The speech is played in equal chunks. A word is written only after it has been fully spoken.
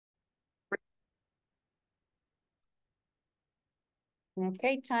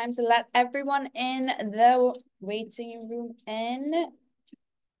Okay, time to let everyone in the waiting room in.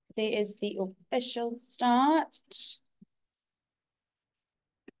 Today is the official start.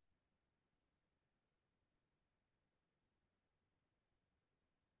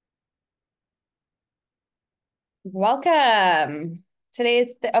 Welcome. Today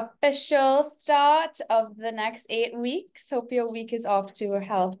is the official start of the next 8 weeks. Hope your week is off to a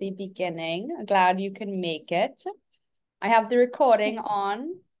healthy beginning. Glad you can make it. I have the recording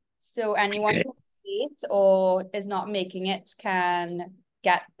on, so anyone who's late or is not making it can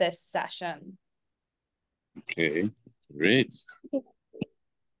get this session. Okay, great.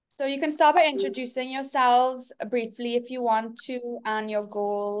 So you can start by introducing yourselves briefly if you want to and your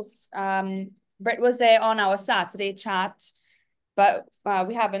goals. Britt was there on our Saturday chat, but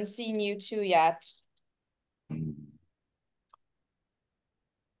we haven't seen you two yet.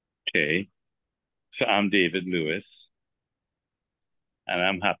 Okay, so I'm David Lewis, and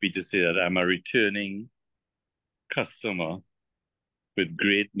I'm happy to say that I'm a returning customer with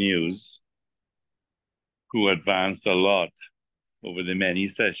great news who advanced a lot over the many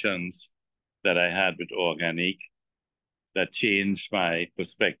sessions that I had with Organnick that changed my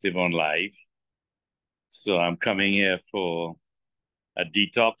perspective on life. So I'm coming here for a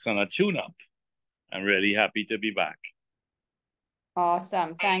detox and a tune-up. I'm really happy to be back.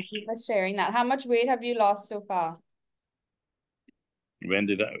 Awesome. Thank you for sharing that. How much weight have you lost so far?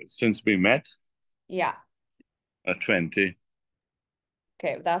 Since we met? Yeah. 20.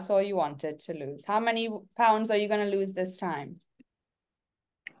 Okay, that's all you wanted to lose. How many pounds are you going to lose this time?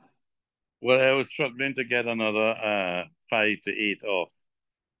 Well, I was struggling to get another 5 to 8 off.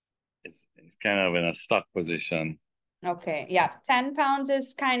 It's kind of in a stuck position. Okay, yeah. 10 pounds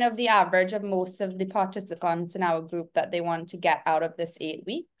is kind of the average of most of the participants in our group that they want to get out of this 8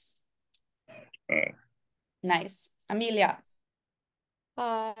 weeks. Nice. Amelia.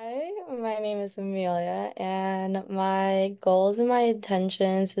 Hi, my name is Amelia, and my goals and my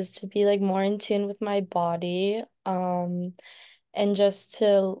intentions is to be like more in tune with my body, and just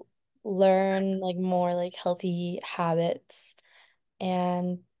to learn like more like healthy habits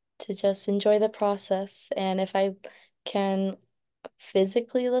and to just enjoy the process. And if I can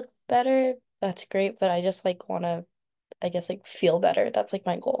physically look better, that's great, but I just like want to, I guess, like feel better. That's like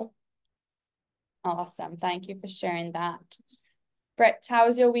my goal. Awesome. Thank you for sharing that. Britt,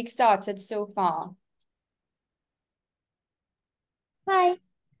 how's your week started so far? Hi.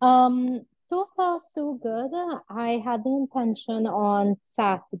 So far so good. I had the intention on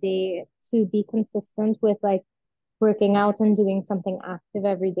Saturday to be consistent with like working out and doing something active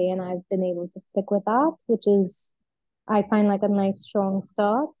every day, and I've been able to stick with that, which is I find like a nice strong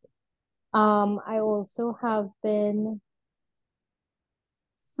start. I also have been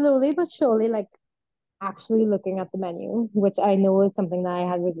slowly but surely like actually looking at the menu, which I know is something that I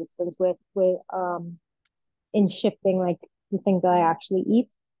had resistance with in shifting like the things that I actually eat.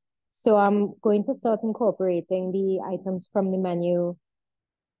 So I'm going to start incorporating the items from the menu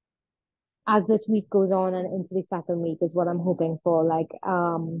as this week goes on and into the second week is what I'm hoping for.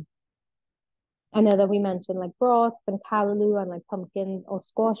 I know that we mentioned like broth and callaloo and like pumpkin or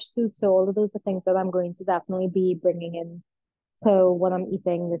squash soup. So all of those are things that I'm going to definitely be bringing in to what I'm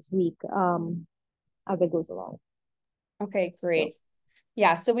eating this week, as it goes along. Okay, great.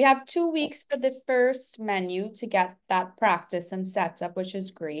 Yeah, so we have 2 weeks for the first menu to get that practice and setup, which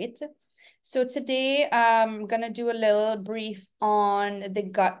is great. So today I'm going to do a little brief on the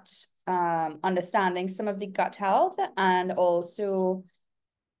gut, understanding some of the gut health, and also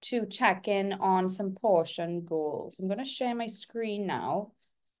to check in on some portion goals. I'm going to share my screen now.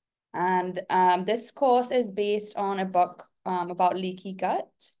 And this course is based on a book about leaky gut.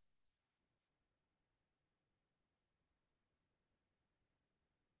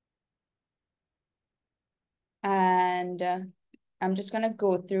 And I'm just going to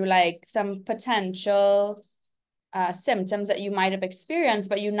go through like some potential symptoms that you might have experienced,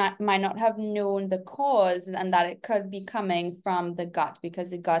 but you might not have known the cause, and that it could be coming from the gut,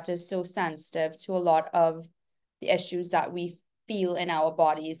 because the gut is so sensitive to a lot of the issues that we feel in our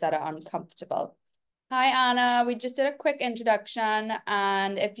bodies that are uncomfortable. Hi, Anna. We just did a quick introduction,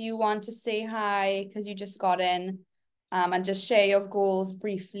 and if you want to say hi, because you just got in, and just share your goals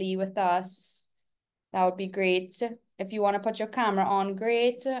briefly with us, that would be great. If you want to put your camera on,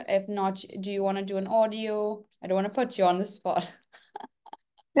 great. If not, do you want to do an audio? I don't want to put you on the spot.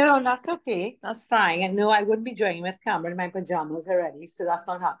 No, that's okay. That's fine. And no, I wouldn't be joining with camera in my pajamas already, so that's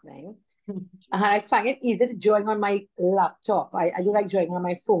not happening. And I find it easy to join on my laptop. I do like joining on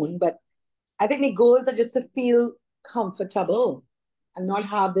my phone, but I think the goals are just to feel comfortable and not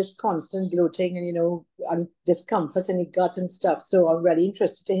have this constant bloating and, and discomfort in the gut and stuff. So I'm really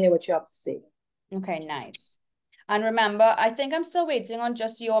interested to hear what you have to say. Okay, nice. And remember, I think I'm still waiting on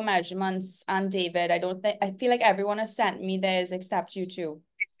just your measurements and David. I feel like everyone has sent me theirs except you two.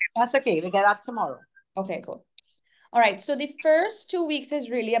 That's okay. We get that tomorrow. Okay, cool. All right, so the first 2 weeks is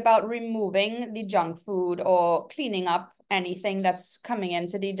really about removing the junk food or cleaning up anything that's coming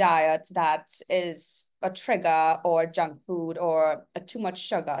into the diet that is a trigger or junk food or too much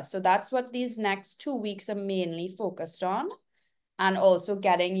sugar. So that's what these next 2 weeks are mainly focused on, and also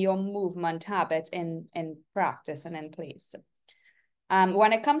getting your movement habit in practice and in place.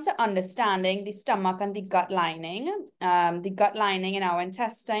 When it comes to understanding the stomach and the gut lining in our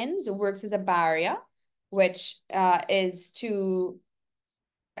intestines works as a barrier, which is to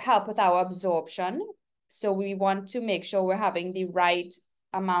help with our absorption. So we want to make sure we're having the right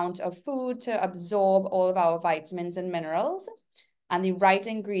amount of food to absorb all of our vitamins and minerals. And the right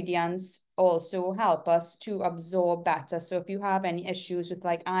ingredients also help us to absorb better. So if you have any issues with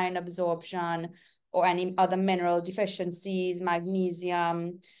like iron absorption or any other mineral deficiencies,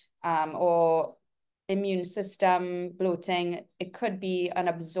 magnesium, or immune system bloating, it could be an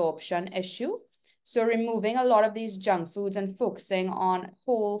absorption issue. So removing a lot of these junk foods and focusing on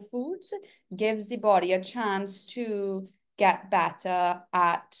whole foods gives the body a chance to get better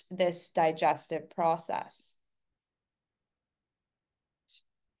at this digestive process.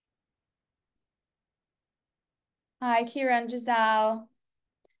 Hi, Kira and Giselle.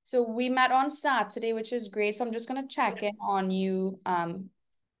 So we met on Saturday, which is great. So I'm just going to check in on you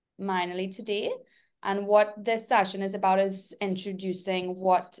minorly today. And what this session is about is introducing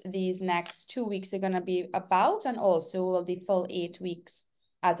what these next 2 weeks are going to be about, and also the full 8 weeks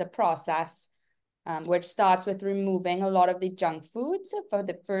as a process, which starts with removing a lot of the junk foods for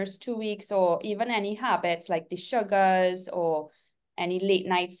the first 2 weeks, or even any habits like the sugars or any late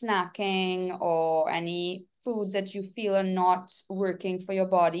night snacking or any foods that you feel are not working for your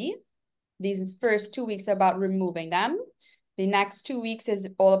body. These first 2 weeks are about removing them. The next 2 weeks is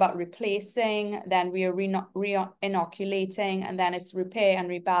all about replacing, then we are re-inoculating, and then it's repair and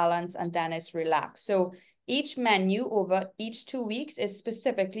rebalance, and then it's relax. So each menu over each 2 weeks is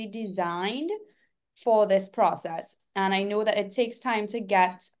specifically designed for this process. And I know that it takes time to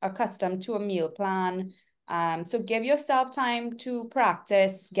get accustomed to a meal plan. So give yourself time to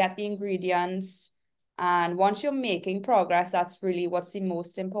practice, get the ingredients. And once you're making progress, that's really what's the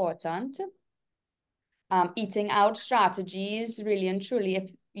most important. Eating out strategies, really and truly, if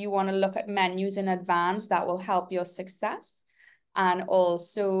you want to look at menus in advance, that will help your success. And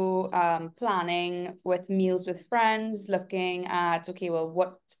also planning with meals with friends, looking at, okay, well,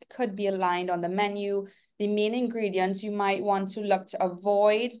 what could be aligned on the menu. The main ingredients you might want to look to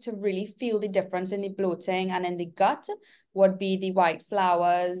avoid to really feel the difference in the bloating and in the gut would be the white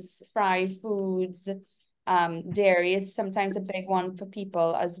flours, fried foods. Dairy is sometimes a big one for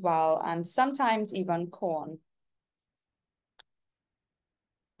people as well, and sometimes even corn.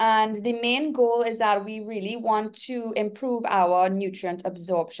 And the main goal is that we really want to improve our nutrient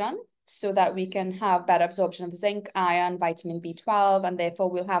absorption so that we can have better absorption of zinc, iron, vitamin B12, and therefore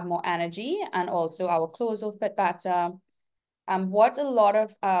we'll have more energy, and also our clothes will fit better. What a lot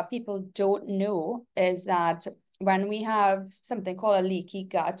of people don't know is that when we have something called a leaky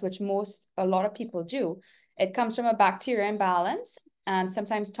gut, which a lot of people do, it comes from a bacteria imbalance and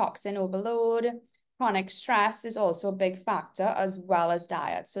sometimes toxin overload. Chronic stress is also a big factor, as well as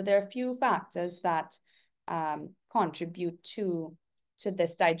diet. So there are a few factors that contribute to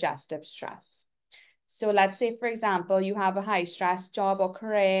this digestive stress. So let's say, for example, you have a high stress job or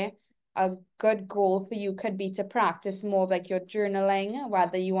career. A good goal for you could be to practice more of like your journaling,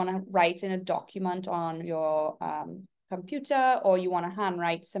 whether you want to write in a document on your computer, or you want to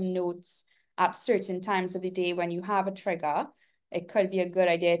handwrite some notes at certain times of the day when you have a trigger. It could be a good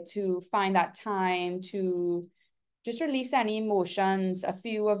idea to find that time to just release any emotions. A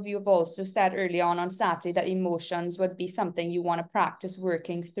few of you have also said early on Saturday that emotions would be something you want to practice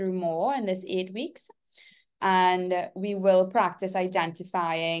working through more in this 8 weeks. And we will practice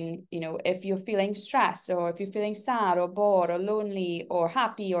identifying, if you're feeling stressed, or if you're feeling sad or bored or lonely or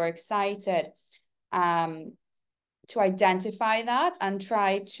happy or excited, to identify that and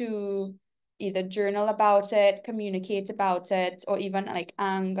try to either journal about it, communicate about it, or even like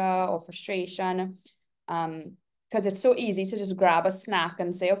anger or frustration. Because it's so easy to just grab a snack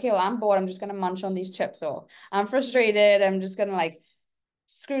and say, okay, well, I'm bored, I'm just going to munch on these chips, or I'm frustrated, I'm just going to like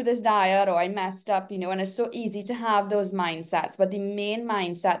screw this diet, or I messed up, and it's so easy to have those mindsets. But the main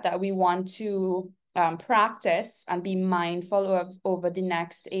mindset that we want to practice and be mindful of over the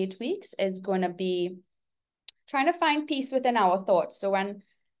next 8 weeks is going to be trying to find peace within our thoughts. So when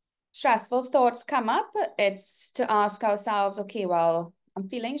stressful thoughts come up, it's to ask ourselves, okay, well, I'm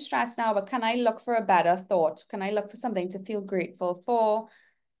feeling stressed now, but can I look for a better thought? Can I look for something to feel grateful for?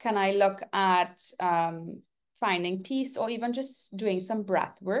 Can I look at finding peace, or even just doing some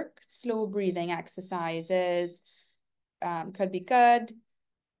breath work, slow breathing exercises could be good.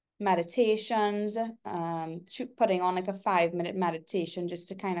 Meditations, putting on like a 5-minute meditation just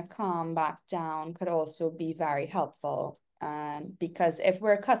to kind of calm back down could also be very helpful. Because if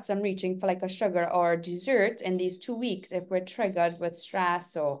we're accustomed reaching for like a sugar or a dessert in these 2 weeks, if we're triggered with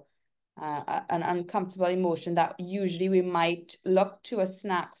stress or an uncomfortable emotion that usually we might look to a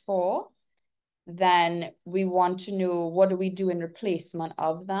snack for, then we want to know, what do we do in replacement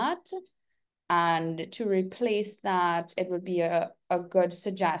of that? And to replace that, it would be a good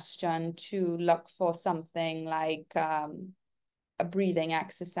suggestion to look for something like a breathing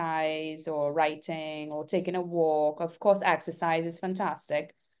exercise, or writing, or taking a walk. Of course, exercise is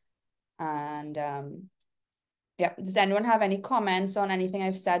fantastic. And yeah, does anyone have any comments on anything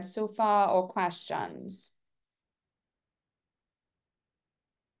I've said so far, or questions?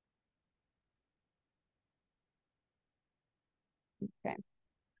 Okay.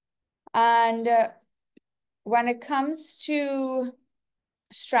 And when it comes to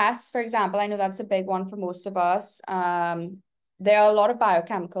stress, for example, I know that's a big one for most of us. There are a lot of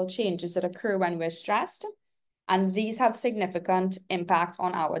biochemical changes that occur when we're stressed, and these have significant impact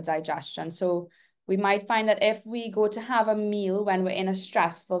on our digestion. So we might find that if we go to have a meal when we're in a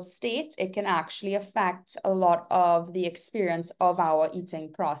stressful state, it can actually affect a lot of the experience of our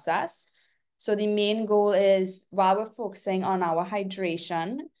eating process. So the main goal is, while we're focusing on our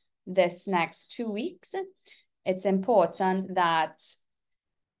hydration this next 2 weeks, it's important that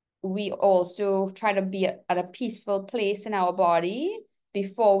we also try to be at a peaceful place in our body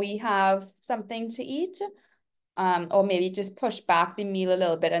before we have something to eat, or maybe just push back the meal a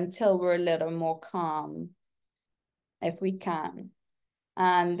little bit until we're a little more calm, if we can.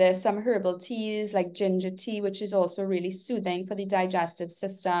 And there's some herbal teas like ginger tea, which is also really soothing for the digestive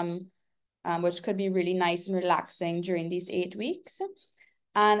system, which could be really nice and relaxing during these 8 weeks.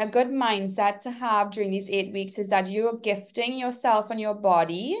 And a good mindset to have during these 8 weeks is that you're gifting yourself and your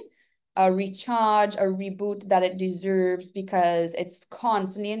body a recharge, a reboot that it deserves, because it's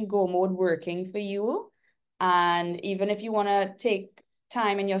constantly in go mode working for you. And even if you want to take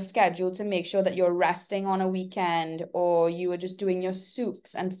time in your schedule to make sure that you're resting on a weekend, or you are just doing your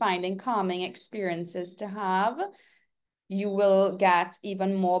soups and finding calming experiences to have, you will get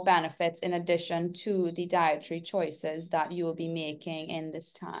even more benefits in addition to the dietary choices that you will be making in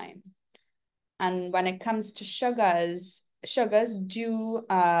this time. And when it comes to sugars do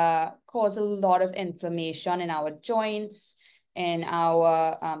cause a lot of inflammation in our joints, in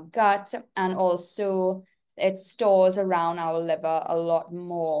our gut, and also it stores around our liver a lot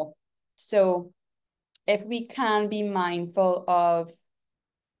more. So if we can be mindful of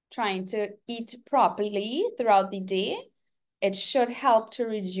trying to eat properly throughout the day, it should help to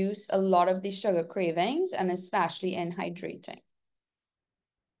reduce a lot of the sugar cravings, and especially in hydrating.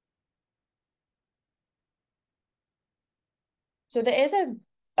 So there is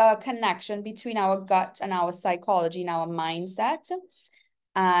a connection between our gut and our psychology and our mindset.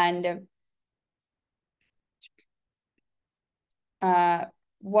 And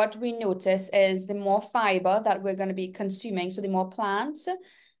what we notice is the more fiber that we're going to be consuming, so the more plants,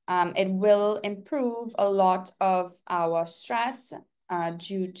 it will improve a lot of our stress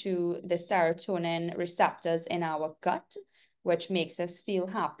due to the serotonin receptors in our gut, which makes us feel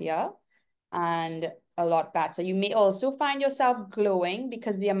happier and a lot better. You may also find yourself glowing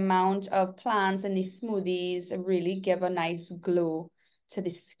because the amount of plants in these smoothies really give a nice glow to the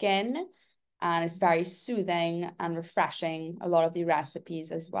skin, and it's very soothing and refreshing, a lot of the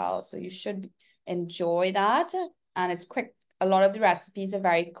recipes as well. So you should enjoy that. And it's quick. A lot of the recipes are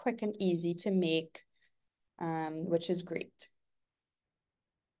very quick and easy to make, which is great.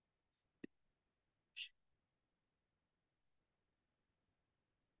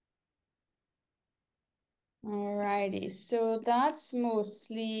 Alrighty, so that's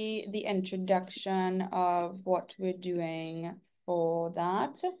mostly the introduction of what we're doing for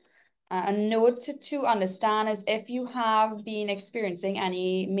that. A note to understand is, if you have been experiencing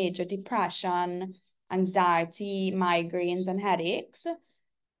any major depression, anxiety, migraines, and headaches,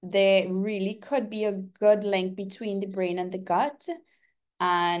 there really could be a good link between the brain and the gut.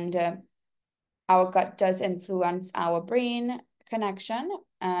 And our gut does influence our brain connection,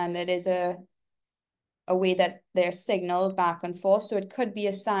 and it is a way that they're signaled back and forth. So it could be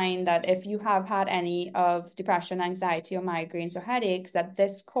a sign that if you have had any of depression, anxiety, or migraines or headaches, that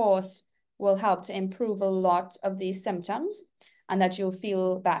this course will help to improve a lot of these symptoms and that you'll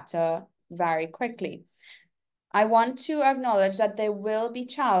feel better very quickly. I want to acknowledge that there will be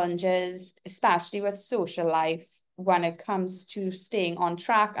challenges, especially with social life, when it comes to staying on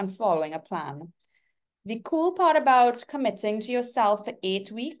track and following a plan. The cool part about committing to yourself for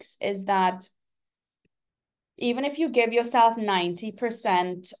 8 weeks is that even if you give yourself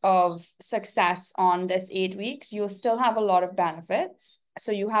 90% of success on this 8 weeks, you'll still have a lot of benefits.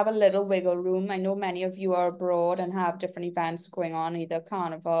 So you have a little wiggle room. I know many of you are abroad and have different events going on, either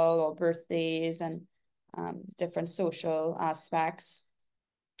carnival or birthdays and different social aspects.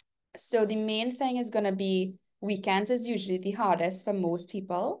 So the main thing is going to be weekends is usually the hardest for most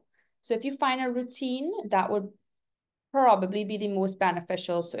people. So if you find a routine, that would probably be the most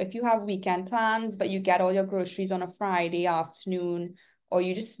beneficial. So if you have weekend plans, but you get all your groceries on a Friday afternoon, or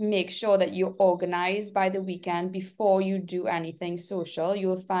you just make sure that you're organized by the weekend before you do anything social,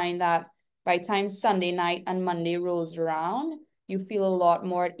 you'll find that by the time Sunday night and Monday rolls around, you feel a lot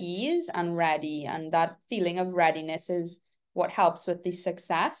more at ease and ready. And that feeling of readiness is what helps with the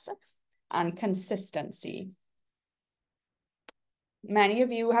success and consistency. Many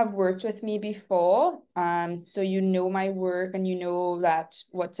of you have worked with me before, so you know my work and you know that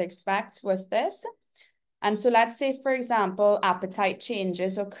what to expect with this. And so let's say, for example, appetite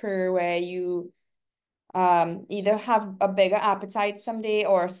changes occur where you either have a bigger appetite someday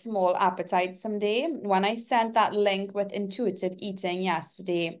or a small appetite someday. When I sent that link with intuitive eating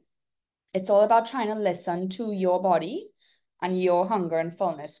yesterday, it's all about trying to listen to your body and your hunger and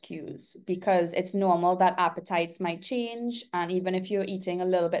fullness cues, because it's normal that appetites might change. And even if you're eating a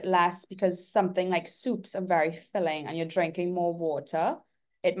little bit less, because something like soups are very filling and you're drinking more water,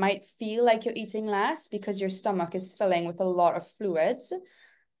 it might feel like you're eating less because your stomach is filling with a lot of fluids.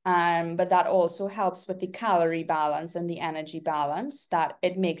 But that also helps with the calorie balance and the energy balance, that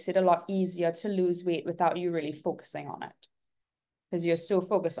it makes it a lot easier to lose weight without you really focusing on it, because you're so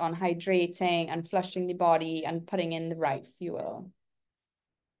focused on hydrating and flushing the body and putting in the right fuel.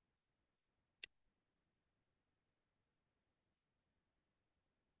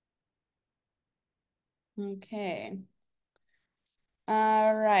 Okay.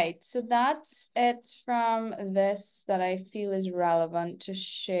 All right, so that's it from this that I feel is relevant to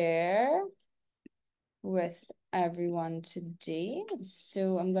share with everyone today.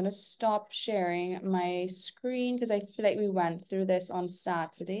 So I'm going to stop sharing my screen because I feel like we went through this on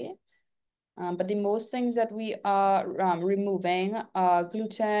Saturday. But the most things that we are removing are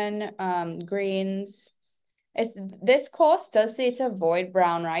gluten, grains. This course does say to avoid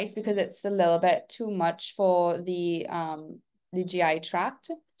brown rice because it's a little bit too much for the GI tract.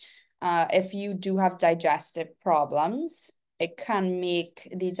 If you do have digestive problems, it can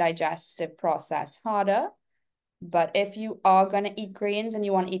make the digestive process harder. But if you are going to eat grains and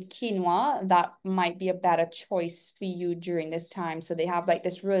you want to eat quinoa, that might be a better choice for you during this time. So they have like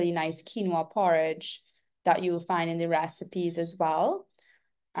this really nice quinoa porridge that you'll find in the recipes as well.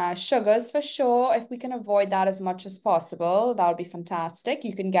 Sugars for sure, if we can avoid that as much as possible, that would be fantastic.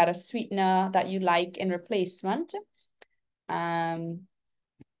 You can get a sweetener that you like in replacement.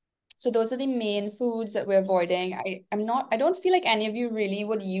 So those are the main foods that we're avoiding. I don't feel like any of you really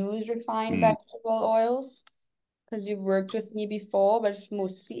would use refined vegetable oils, because you've worked with me before, but it's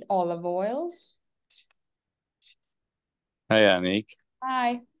mostly olive oils. Hi, Annick.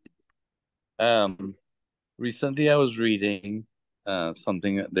 Hi. Recently I was reading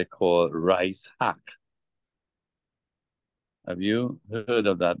something that they call rice hack. Have you heard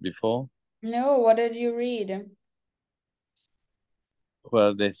of that before? No, what did you read?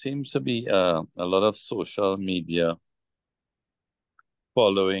 Well, there seems to be a lot of social media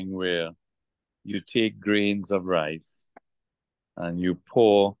following where you take grains of rice and you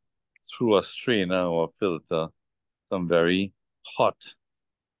pour through a strainer or filter some very hot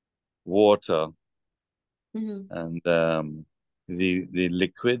water, and the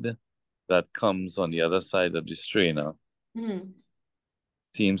liquid that comes on the other side of the strainer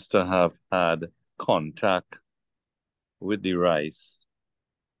seems to have had contact with the rice,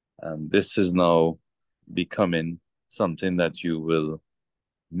 and this is now becoming something that you will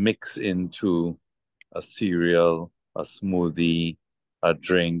mix into a cereal, a smoothie, a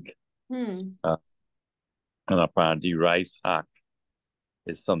drink. And apparently rice hack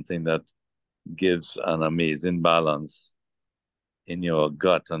is something that gives an amazing balance in your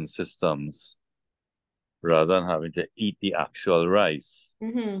gut and systems rather than having to eat the actual rice.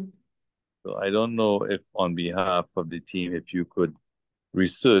 So I don't know if on behalf of the team, if you could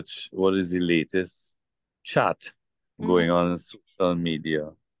research what is the latest chat going on in social media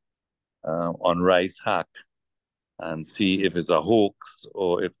on rice hack, and see if it's a hoax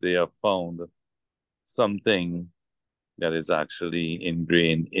or if they have found something that is actually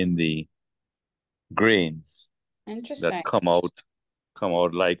ingrained in the grains that Interesting. come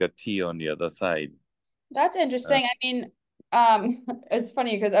out like a T on the other side. That's Uh, interesting. I mean, it's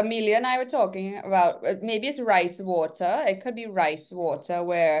funny because Amelia and I were talking about maybe it's rice water. It could be rice water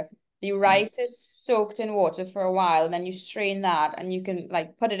where the rice is soaked in water for a while, and then you strain that, and you can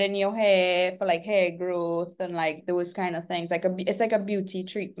like put it in your hair for like hair growth and like those kind of things. It's like a beauty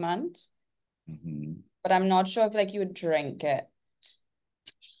treatment, mhm. but I'm not sure if like you would drink it.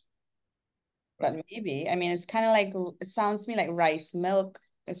 But Right. maybe. I mean, it's kind of like it sounds to me like rice milk.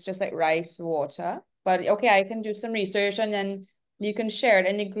 It's just like rice water. But okay, I can do some research and then you can share it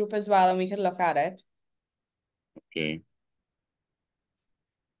in the group as well and we can look at it. Okay.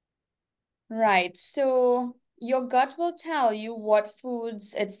 Right. So your gut will tell you what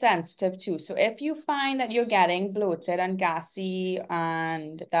foods it's sensitive to. So if you find that you're getting bloated and gassy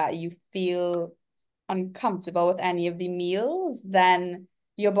and that you feel uncomfortable with any of the meals, then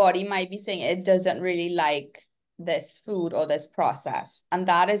your body might be saying it doesn't really like this food or this process. And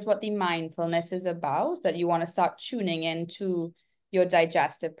that is what the mindfulness is about, that you want to start tuning into your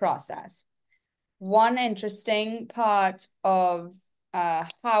digestive process. One interesting part of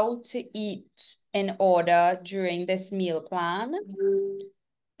how to eat in order during this meal plan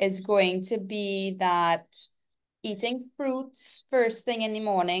is going to be that eating fruits first thing in the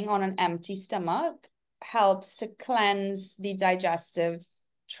morning on an empty stomach helps to cleanse the digestive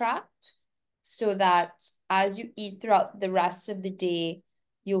tract so that as you eat throughout the rest of the day,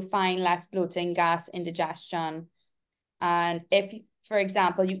 you'll find less bloating, gas, indigestion. And if, for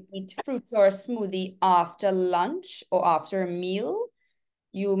example, you eat fruits or a smoothie after lunch or after a meal,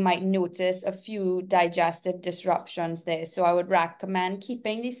 you might notice a few digestive disruptions there. So I would recommend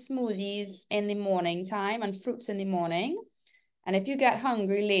keeping these smoothies in the morning time and fruits in the morning. And if you get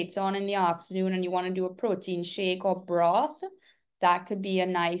hungry later on in the afternoon and you want to do a protein shake or broth, that could be a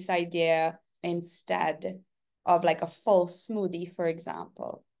nice idea instead of like a full smoothie, for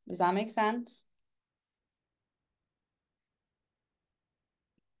example. Does that make sense?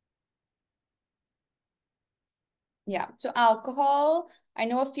 Yeah. So alcohol, I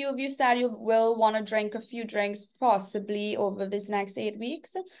know a few of you said you will want to drink a few drinks possibly over this next 8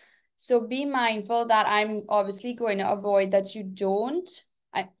 weeks. So be mindful that I'm obviously going to avoid that you don't.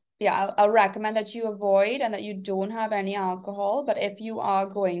 I'll recommend that you avoid and that you don't have any alcohol. But if you are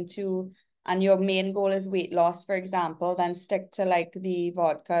going to, and your main goal is weight loss, for example, then stick to like the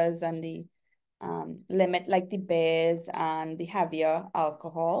vodkas and the limit like the beers and the heavier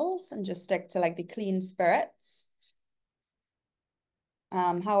alcohols and just stick to like the clean spirits.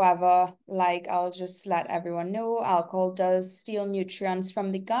 However, like I'll just let everyone know, alcohol does steal nutrients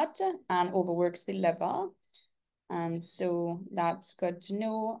from the gut and overworks the liver. And so that's good to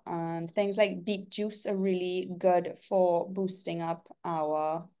know. And things like beet juice are really good for boosting up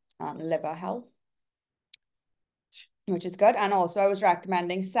our liver health, which is good. And also I was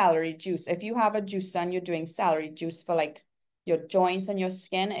recommending celery juice. If you have a juicer and you're doing celery juice for like your joints and your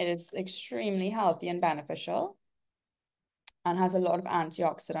skin, it is extremely healthy and beneficial and has a lot of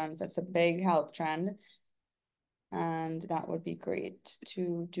antioxidants. It's a big health trend. And that would be great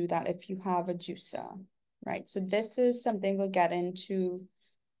to do that if you have a juicer. Right, so this is something we'll get into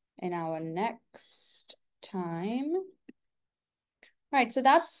in our next time. Right, so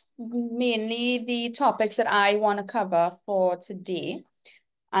that's mainly the topics that I want to cover for today.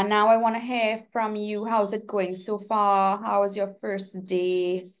 And now I want to hear from you. How's it going so far? How has your first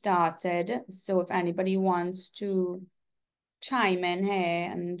day started? So if anybody wants to chime in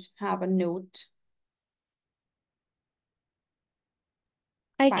here and have a note.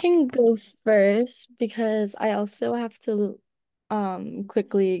 I Fine. can go first because I also have to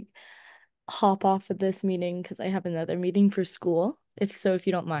quickly hop off of this meeting because I have another meeting for school. If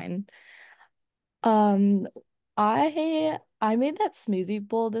you don't mind. Um I made that smoothie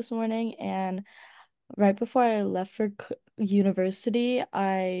bowl this morning, and right before I left for university,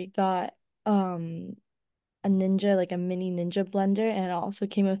 I got a Ninja, like a mini Ninja blender, and it also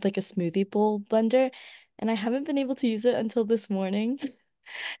came with like a smoothie bowl blender, and I haven't been able to use it until this morning.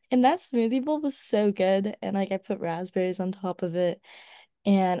 And that smoothie bowl was so good, and like I put raspberries on top of it,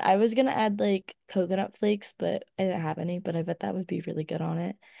 and I was gonna add like coconut flakes, but I didn't have any, but I bet that would be really good on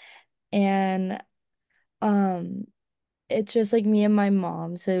it. And um it's just like me and my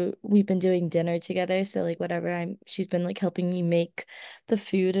mom. So we've been doing dinner together. So like whatever, she's been like helping me make the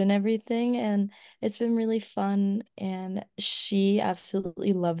food and everything. And it's been really fun. And she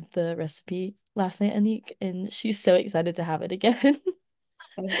absolutely loved the recipe last night, Annick, and she's so excited to have it again.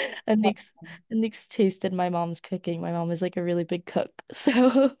 And Nick's tasted my mom's cooking. My mom is like a really big cook,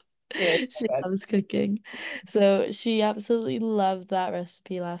 so she loves cooking. So she absolutely loved that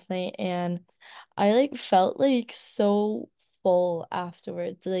recipe last night, and I like felt like so full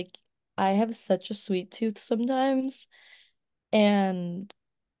afterwards. Like I have such a sweet tooth sometimes, and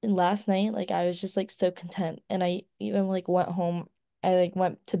last night like I was just like so content, and I even like went home. I like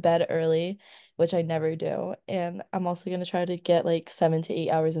went to bed early, which I never do, and I'm also gonna try to get like 7 to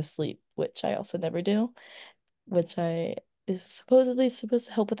 8 hours of sleep, which I also never do, which I is supposedly supposed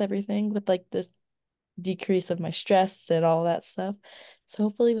to help with everything, with like the decrease of my stress and all that stuff. So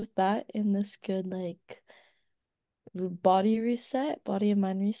hopefully with that and this good like body and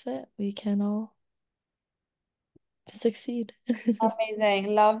mind reset, we can all succeed.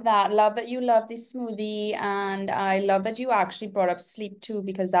 Amazing. Love that. Love that you love the smoothie. And I love that you actually brought up sleep too,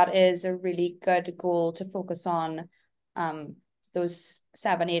 because that is a really good goal to focus on those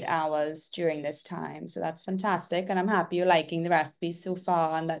 7, 8 hours during this time. So that's fantastic. And I'm happy you're liking the recipes so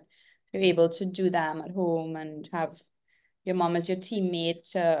far and that you're able to do them at home and have your mom as your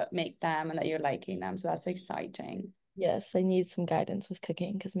teammate to make them and that you're liking them. So that's exciting. Yes, I need some guidance with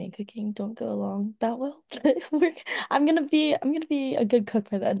cooking because me and cooking don't go along that well. I'm gonna be a good cook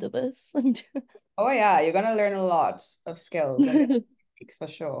by the end of this. Oh yeah, you're gonna learn a lot of skills and for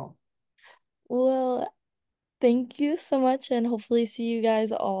sure. Well, thank you so much, and hopefully see you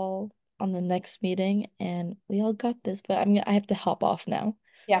guys all on the next meeting. And we all got this, but I have to hop off now.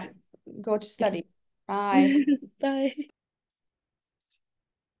 Yeah, go to study. Bye. Bye.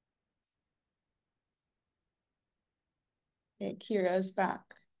 Okay, Kira's back.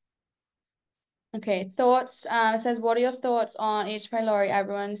 Okay, thoughts. It says, what are your thoughts on H. pylori?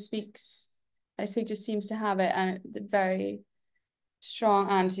 Everyone I speak to seems to have it, and the very strong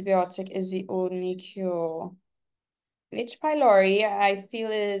antibiotic is the only cure. H. pylori, I feel,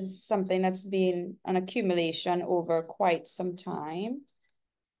 is something that's been an accumulation over quite some time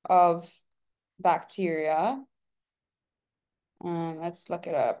of bacteria. Let's look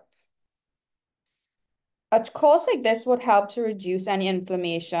it up. A course like this would help to reduce any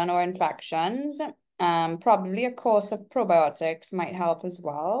inflammation or infections. Probably a course of probiotics might help as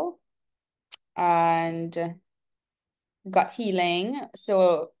well. And gut healing.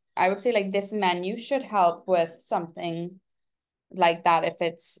 So I would say like this menu should help with something like that if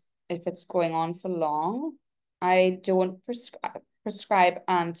it's going on for long. I don't prescribe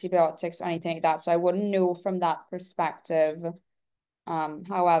antibiotics or anything like that, so I wouldn't know from that perspective.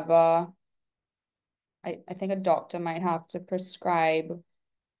 However, I think a doctor might have to prescribe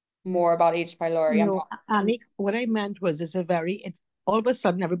more about H. pylori. No, Annick, what I meant was it's all of a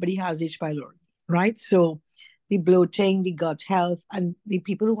sudden everybody has H. pylori, right? So the bloating, the gut health, and the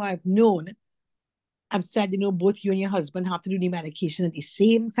people who I've known have said, both you and your husband have to do the medication at the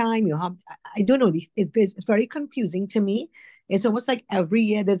same time. You have, I don't know, it's very confusing to me. It's almost like every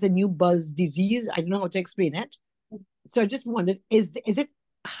year there's a new buzz disease. I don't know how to explain it. So I just wondered, is it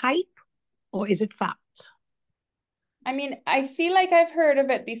hype or is it fact? I mean, I feel like I've heard of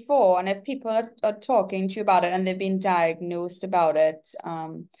it before, and if people are talking to you about it and they've been diagnosed about it,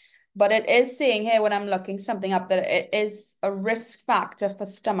 but it is saying here when I'm looking something up that it is a risk factor for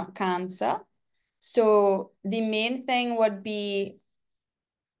stomach cancer. So the main thing would be,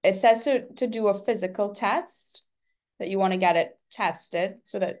 it says to do a physical test, that you want to get it tested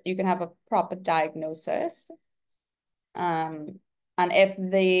so that you can have a proper diagnosis. And if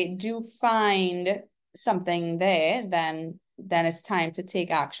they do find something there, then it's time to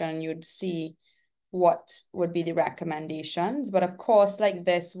take action. You'd see what would be the recommendations. But of course, like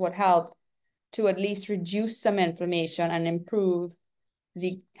this would help to at least reduce some inflammation and improve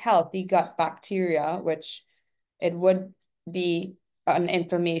the healthy gut bacteria, which it would be an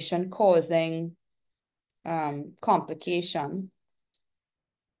inflammation causing complication.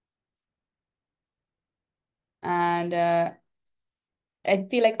 And I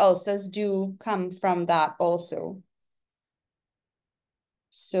feel like ulcers do come from that also.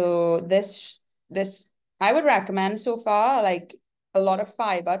 So this I would recommend so far, like a lot of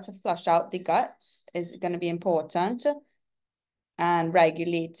fiber to flush out the guts is going to be important, and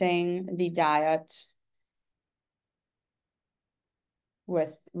regulating the diet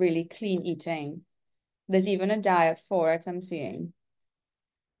with really clean eating. There's even a diet for it, I'm seeing.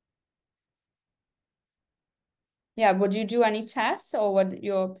 Yeah, would you do any tests, or would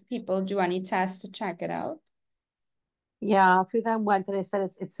your people do any tests to check it out? Yeah, a few them went and I said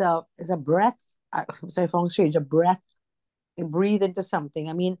it's a breath. Sorry, if I'm strange, a breath. You breathe into something.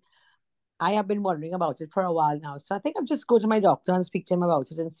 I mean, I have been wondering about it for a while now. So I think I'll just go to my doctor and speak to him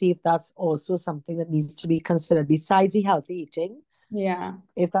about it and see if that's also something that needs to be considered besides the healthy eating. Yeah.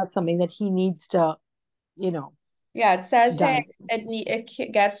 if that's something that he needs to, Yeah, it says here dive.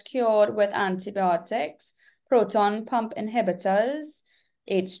 it gets cured with antibiotics, proton pump inhibitors,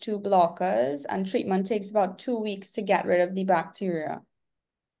 H2 blockers, and treatment takes about 2 weeks to get rid of the bacteria.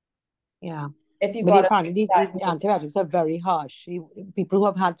 Yeah. If you But got apparently the antibiotics are very harsh. People who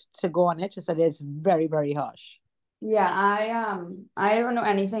have had to go on it just said it's very, very harsh. Yeah, I don't know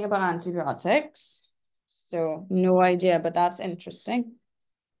anything about antibiotics, so no idea, but that's interesting.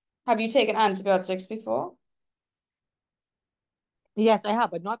 Have you taken antibiotics before? Yes, I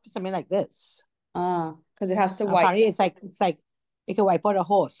have, but not for something like this. Because it has to wipe. Apparently it's like it can wipe out a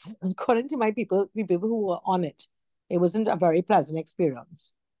horse. According to the people who were on it, it wasn't a very pleasant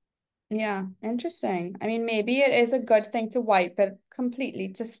experience. Yeah, interesting. I mean, maybe it is a good thing to wipe it completely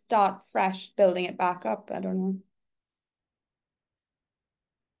to start fresh, building it back up. I don't know.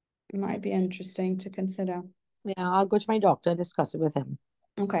 It might be interesting to consider. Yeah, I'll go to my doctor and discuss it with him.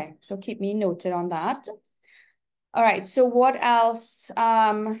 Okay, so keep me noted on that. All right, so what else?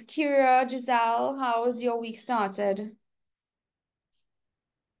 Kira, Giselle, how was your week started?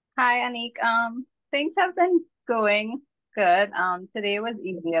 Hi, Annick. Things have been going good. Today was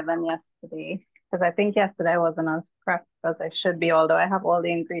easier than yesterday because I think yesterday I wasn't as prepped as I should be, although I have all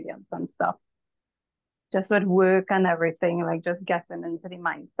the ingredients and stuff. Just with work and everything, like just getting into the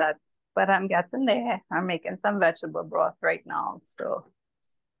mindset. But I'm getting there. I'm making some vegetable broth right now. So,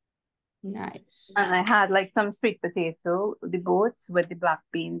 Nice. and I had like some sweet potato, the boats with the black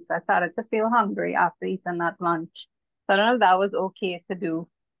beans. I started to feel hungry after eating that lunch. So I don't know if that was okay to do.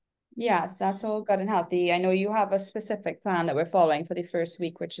 Yes, that's all good and healthy. I know you have a specific plan that we're following for the first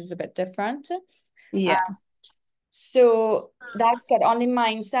week, which is a bit different. Yeah. So that's good. On the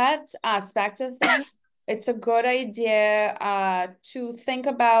mindset aspect of things, it's a good idea to think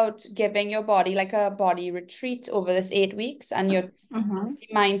about giving your body like a body retreat over this 8 weeks. And your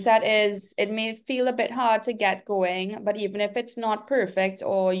mindset is it may feel a bit hard to get going, but even if it's not perfect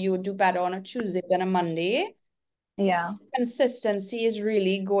or you do better on a Tuesday than a Monday, Yeah. consistency is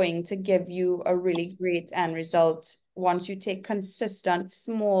really going to give you a really great end result. Once you take consistent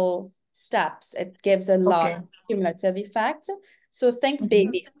small steps, it gives a large Okay. cumulative effect. So think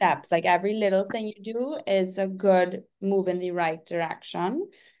baby steps, like every little thing you do is a good move in the right direction.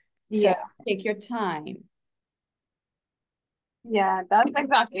 So Yeah. take your time. Yeah, that's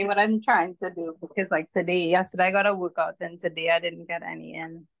exactly what I'm trying to do because like yesterday I got a workout and today I didn't get any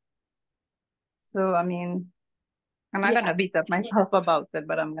in. So I mean, I'm not Yeah. gonna beat up myself about it,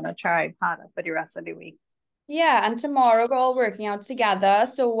 but I'm gonna try harder for the rest of the week. Yeah, and tomorrow we're all working out together.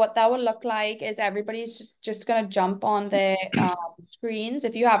 So what that would look like is everybody's just gonna jump on their screens.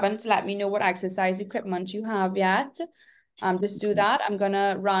 If you haven't, let me know what exercise equipment you have yet. Just do that. I'm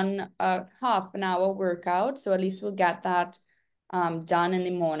gonna run a half an hour workout, so at least we'll get that done in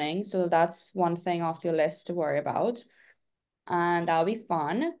the morning. So that's one thing off your list to worry about, and that'll be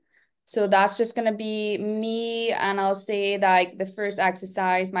fun. So that's just gonna be me, and I'll say like the first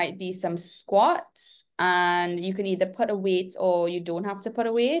exercise might be some squats, and you can either put a weight or you don't have to put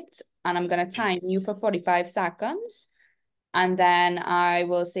a weight. And I'm gonna time you for 45 seconds. And then I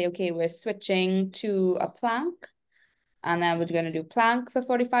will say, okay, we're switching to a plank. And then we're gonna do plank for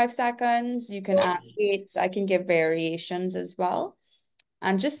 45 seconds. You can add weights. I can give variations as well.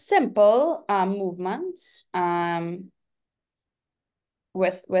 And just simple movements.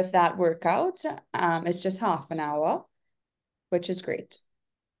 With that workout. It's just half an hour, which is great.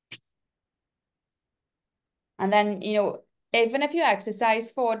 And then, even if you exercise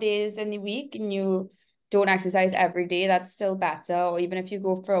 4 days in the week and you don't exercise every day, that's still better. Or even if you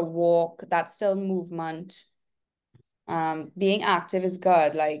go for a walk, that's still movement. Being active is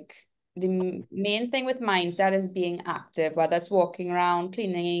good. Like the main thing with mindset is being active, whether it's walking around,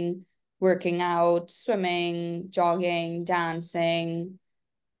 cleaning, working out, swimming, jogging, dancing,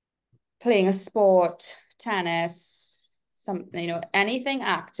 playing a sport, tennis, anything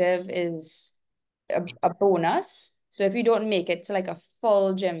active is a bonus. So if you don't make it to like a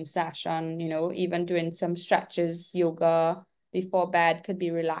full gym session, even doing some stretches, yoga before bed could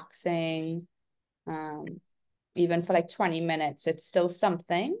be relaxing. Even for like 20 minutes, it's still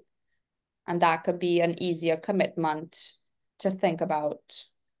something. And that could be an easier commitment to think about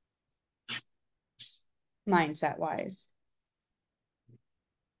mindset wise.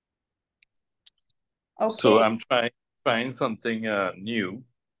 So Okay. I'm trying something new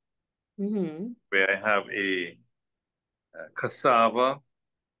where I have a cassava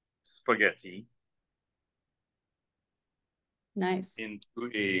spaghetti Nice.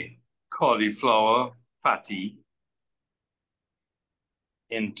 into a cauliflower patty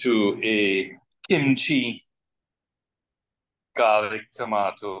into a kimchi garlic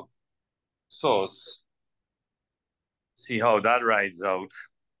tomato sauce. See how that rides out.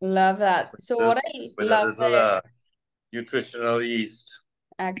 Love that. So what I With a love little there, nutritional yeast.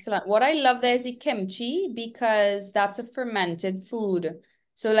 excellent. What I love there is the kimchi because that's a fermented food.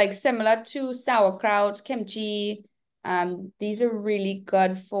 So like similar to sauerkraut, kimchi, these are really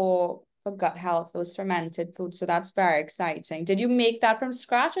good for gut health, those fermented foods. So that's very exciting. Did you make that from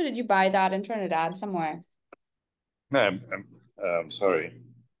scratch or did you buy that in Trinidad somewhere? No, I'm sorry.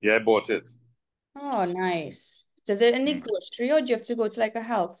 Yeah, I bought it. Oh, nice. Does it in the Hmm. grocery or do you have to go to like a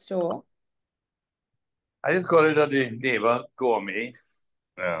health store? I just got it at the neighbor gourmet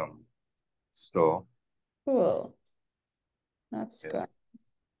store. Cool. That's Yes. good.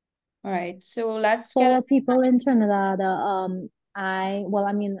 All right. So let's get For people in Trinidad,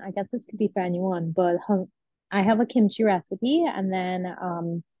 I mean, I guess this could be for anyone, but I have a kimchi recipe, and then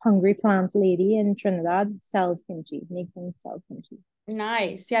Hungry Plants Lady in Trinidad sells kimchi, makes and sells kimchi.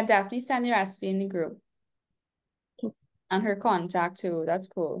 nice. Yeah, definitely send the recipe in the group Okay. and her contact too. That's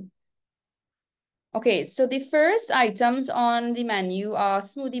cool. Okay, so the first items on the menu are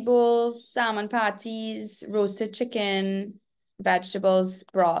smoothie bowls, salmon patties, roasted chicken, vegetables,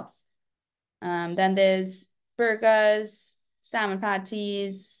 broth. Then there's burgers, salmon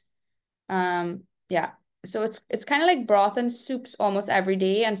patties. Yeah. So it's kind of like broth and soups almost every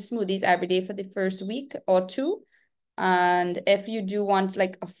day and smoothies every day for the first week or two. And if you do want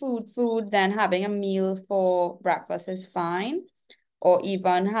like a food, then having a meal for breakfast is fine. Or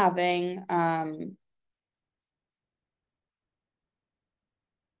even having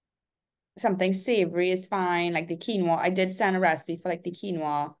something savory is fine, like the quinoa. I did send a recipe for like the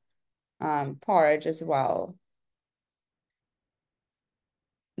quinoa porridge as well.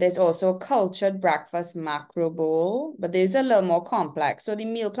 There's also a cultured breakfast macro bowl, but there's a little more complex. So the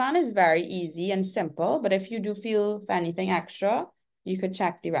meal plan is very easy and simple, but if you do feel for anything extra, you could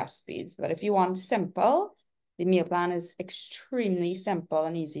check the recipes. But if you want simple, the meal plan is extremely simple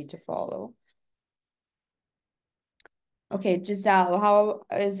and easy to follow. Okay, Giselle, how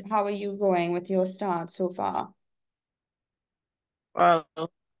are you going with your start so far? Well,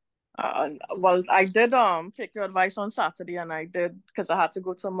 I did take your advice on Saturday, and I did because I had to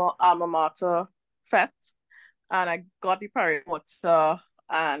go to my alma mater fete, and I got the water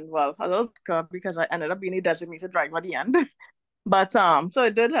and well a little vodka because I ended up being a designated driver at the end. But so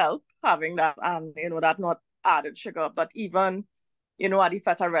it did help having that, and that not added sugar. But even at the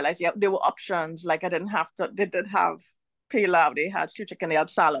fete I realized there were options. Like I didn't have to. They did have pilau, they had stew chicken, they had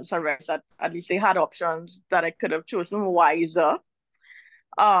salads. So I realized that at least they had options that I could have chosen wiser.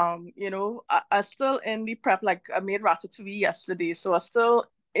 I still in the prep, like I made ratatouille yesterday, so I still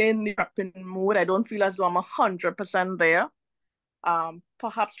in the prepping mood. I don't feel as though I'm 100% there.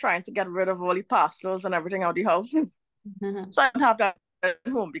 Perhaps trying to get rid of all the pastas and everything out of the house. So I don't have that at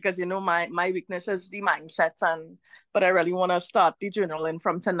home because my weakness is the mindset, but I really want to start the journaling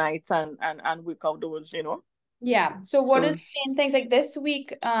from tonight and work out those. Yeah. So what are the Those main things like this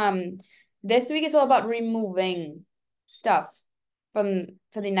week is all about removing stuff for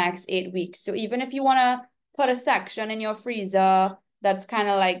the next 8 weeks. So even if you want to put a section in your freezer that's kind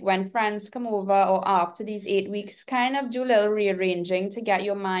of like when friends come over or after these 8 weeks, kind of do a little rearranging to get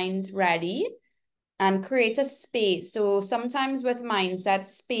your mind ready and create a space. So sometimes with mindset,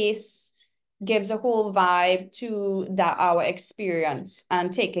 space gives a whole vibe to that our experience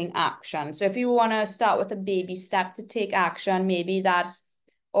and taking action. So if you want to start with a baby step to take action, maybe that's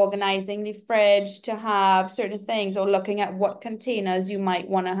organizing the fridge to have certain things or looking at what containers you might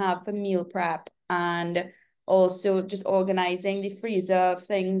want to have for meal prep and also just organizing the freezer of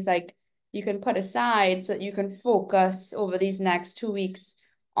things like you can put aside so that you can focus over these next 2 weeks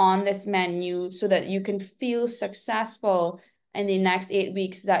on this menu so that you can feel successful in the next 8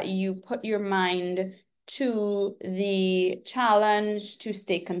 weeks, that you put your mind to the challenge to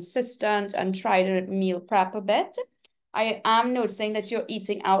stay consistent and try to meal prep a bit. I am noticing that you're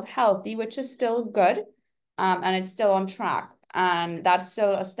eating out healthy, which is still good, and it's still on track, and that's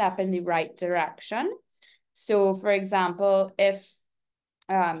still a step in the right direction. So, for example, if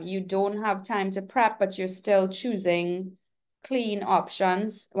you don't have time to prep, but you're still choosing clean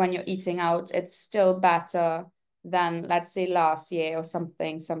options when you're eating out, it's still better than, let's say, last year or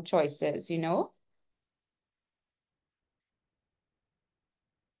something, some choices, you know?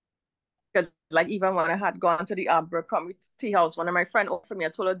 because like even when I had gone to the Abercrombie tea house, one of my friend offered me, I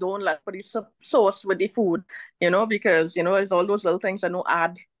told her don't let put the sauce with the food, because it's all those little things that don't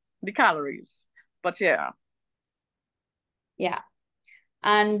add the calories. But yeah. Yeah.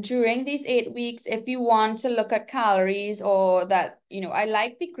 And during these 8 weeks, if you want to look at calories or that, I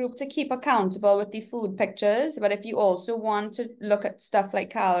like the group to keep accountable with the food pictures, but if you also want to look at stuff like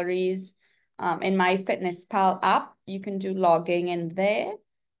calories, in my MyFitnessPal app, you can do logging in there,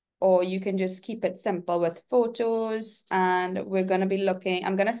 or you can just keep it simple with photos. And I'm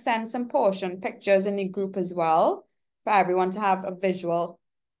going to send some portion pictures in the group as well for everyone to have a visual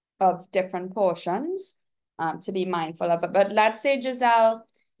of different portions, to be mindful of it. But let's say, Giselle,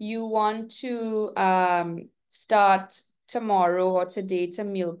 you want to start tomorrow or today to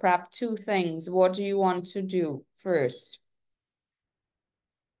meal prep 2 things. What do you want to do first?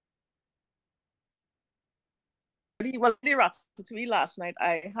 Well, the ratatouille last night,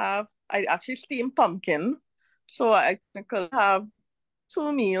 I actually steamed pumpkin. So I could have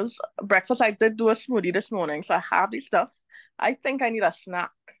 2 meals. Breakfast, I did do a smoothie this morning. So I have the stuff. I think I need a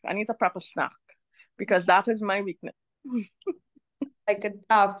snack. I need a proper snack because that is my weakness. Like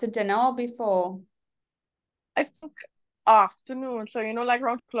after dinner or before? I think afternoon. So, like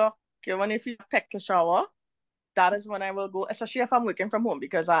around clock, when if you take a shower, that is when I will go, especially if I'm working from home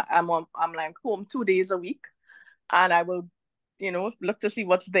because I'm like home 2 days a week. And I will, look to see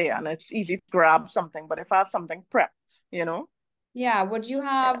what's there, and it's easy to grab something. But if I have something prepped. Yeah, would you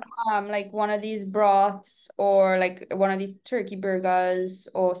have Yeah. like one of these broths or like one of the turkey burgers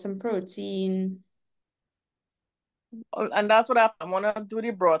or some protein? And that's what I want to do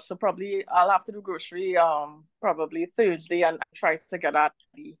the broth. So probably I'll have to do grocery probably Thursday and try to get that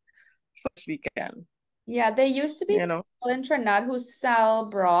the first weekend. Yeah, there used to be You know. people in Trinidad who sell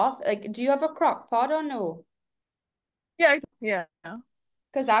broth. Like, do you have a crock pot or no? Yeah, yeah.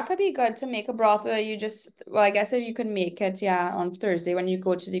 Because that could be good to make a broth where you just, well, I guess if you can make it, yeah, on Thursday when you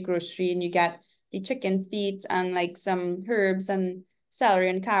go to the grocery and you get the chicken feet and like some herbs and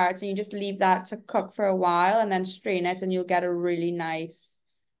celery and carrots, and you just leave that to cook for a while and then strain it, and you'll get a really nice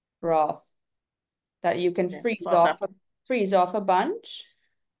broth that you can Yeah. So that. freeze off a bunch.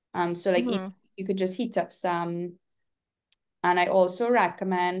 So like Mm-hmm. you could just heat up some. And I also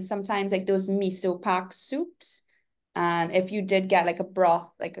recommend sometimes like those miso pack soups. And if you did get like a broth,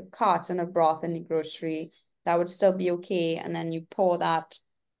 like a carton of broth in the grocery, that would still be okay. And then you pour that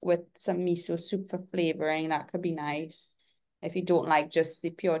with some miso soup for flavoring. That could be nice if you don't like just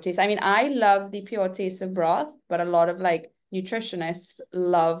the pure taste. I mean, I love the pure taste of broth, but a lot of like nutritionists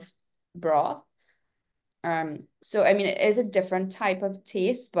love broth. So I mean, it is a different type of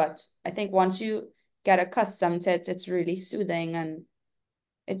taste, but I think once you get accustomed to it, it's really soothing, and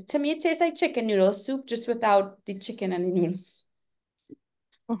to me it tastes like chicken noodle soup just without the chicken and the noodles.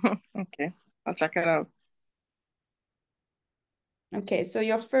 Okay, I'll check it out. Okay, so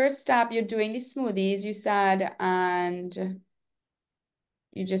your first step, you're doing the smoothies, you said, and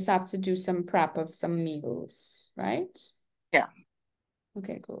you just have to do some prep of some meals, right? Yeah.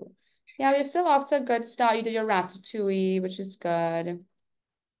 Okay, cool. Yeah, you're still off to a good start. You did your ratatouille, which is good.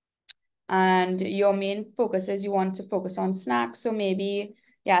 And your main focus is you want to focus on snacks. So maybe,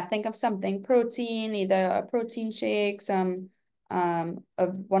 yeah, think of something protein, either a protein shake, some of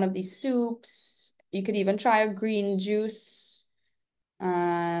one of these soups. You could even try a green juice.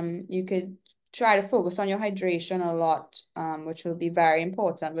 You could try to focus on your hydration a lot, which will be very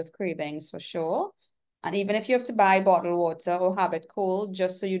important with cravings for sure. And even if you have to buy bottled water or have it cold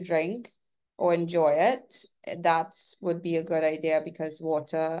just so you drink or enjoy it, that would be a good idea because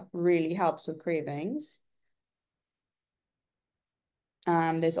water really helps with cravings.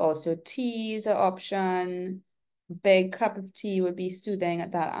 There's also tea as an option. Big cup of tea would be soothing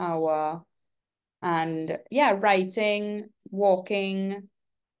at that hour. And yeah, writing, walking,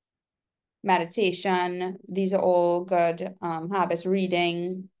 meditation, these are all good habits.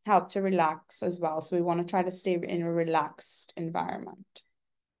 Reading help to relax as well. So we want to try to stay in a relaxed environment.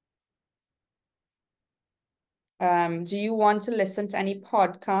 Do you want to listen to any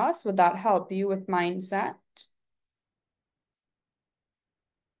podcasts? Would that help you with mindset?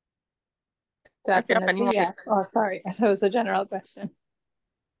 If you have any Definitely, more. yes. Oh, sorry. That was a general question.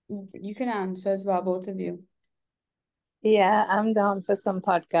 You can answer as well, both of you. Yeah, I'm down for some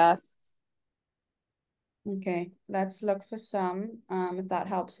podcasts. Okay, let's look for some, if that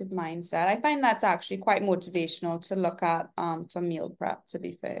helps with mindset. I find that's actually quite motivational to look at for meal prep, to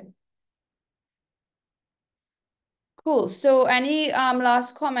be fair. Cool. So any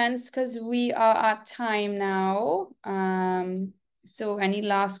last comments because we are at time now. So any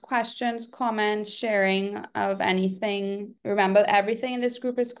last questions, comments, sharing of anything? Remember, everything in this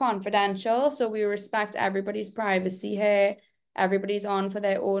group is confidential, so we respect everybody's privacy here. Everybody's on for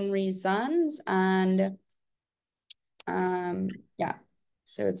their own reasons, and yeah.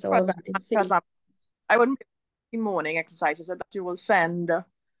 So it's all very safe. I wouldn't morning exercises that you will send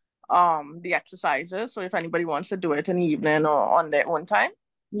the exercises. So if anybody wants to do it in the evening or on their own time.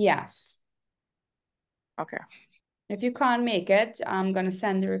 Yes. Okay. If you can't make it, I'm going to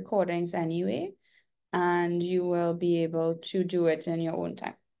send the recordings anyway, and you will be able to do it in your own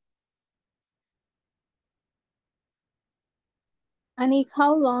time. Annick,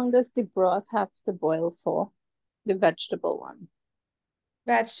 how long does the broth have to boil for? The vegetable one.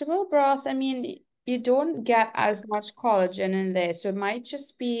 Vegetable broth, I mean, you don't get as much collagen in there, so it might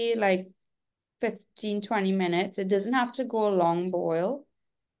just be like 15-20 minutes. It doesn't have to go a long boil.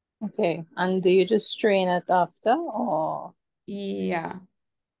 Okay, and do you just strain it after or? Yeah,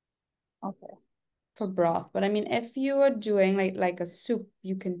 Okay. for broth. But I mean, if you are doing like a soup,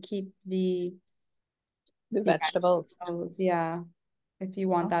 you can keep the vegetables. Yeah, if you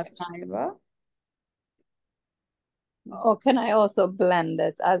want that Okay. fiber. Or can I also blend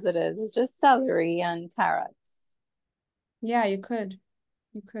it as it is? It's just celery and carrots. Yeah, you could.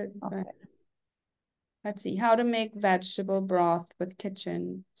 You could. Okay. Let's see how to make vegetable broth with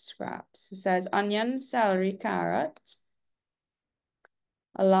kitchen scraps. It says onion, celery, carrot,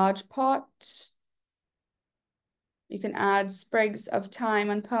 a large pot. You can add sprigs of thyme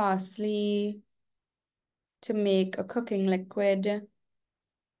and parsley to make a cooking liquid.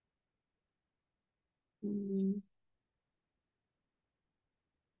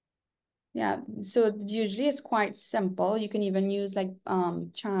 Yeah, so usually it's quite simple. You can even use like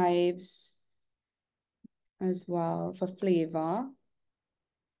chives as well for flavor.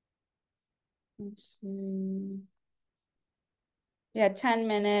 Let's see. Yeah, 10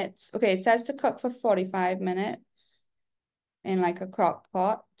 minutes. Okay, it says to cook for 45 minutes in like a crock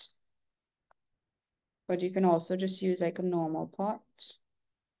pot. But you can also just use like a normal pot.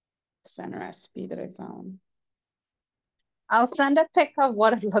 Send a recipe that I found. I'll send a pic of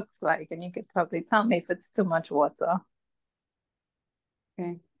what it looks like and you could probably tell me if it's too much water.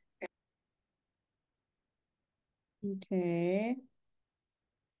 Okay. Okay.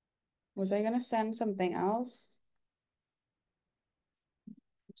 Was I gonna send something else?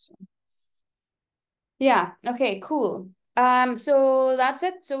 Yeah, okay, cool. So that's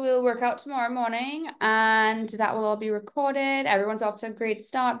it. So we'll work out tomorrow morning and that will all be recorded. Everyone's off to a great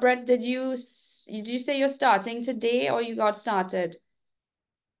start. Brett, did you say you're starting today or you got started?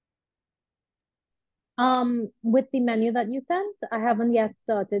 With the menu that you sent, I haven't yet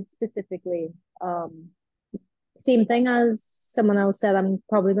started specifically. Same thing as someone else said, I'm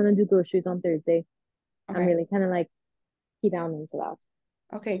probably gonna do groceries on Thursday. I'm Okay. really kind of like key down into that.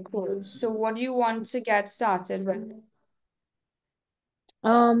 Okay, cool. So what do you want to get started with?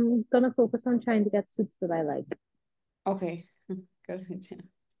 Gonna focus on trying to get soups that I like. Okay, good idea.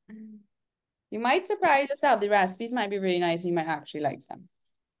 You might surprise yourself. The recipes might be really nice. You might actually like them.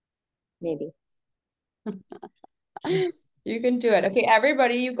 Maybe. You can do it. Okay,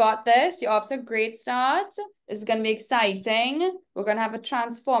 everybody, you got this. You're off to a great start. It's going to be exciting. We're going to have a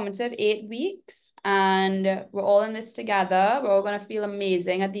transformative 8 weeks, and we're all in this together. We're all going to feel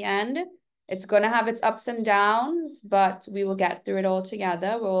amazing at the end. It's going to have its ups and downs, but we will get through it all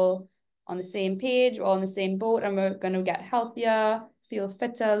together. We're all on the same page. We're all in the same boat, and we're going to get healthier, feel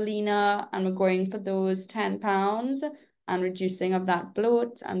fitter, leaner, and we're going for those 10 pounds and reducing of that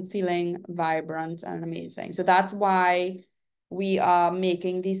bloat and feeling vibrant and amazing. So that's why we are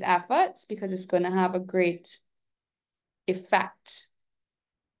making these efforts, because it's going to have a great effect.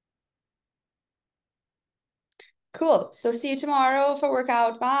 Cool. So see you tomorrow for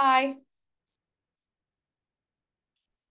workout. Bye.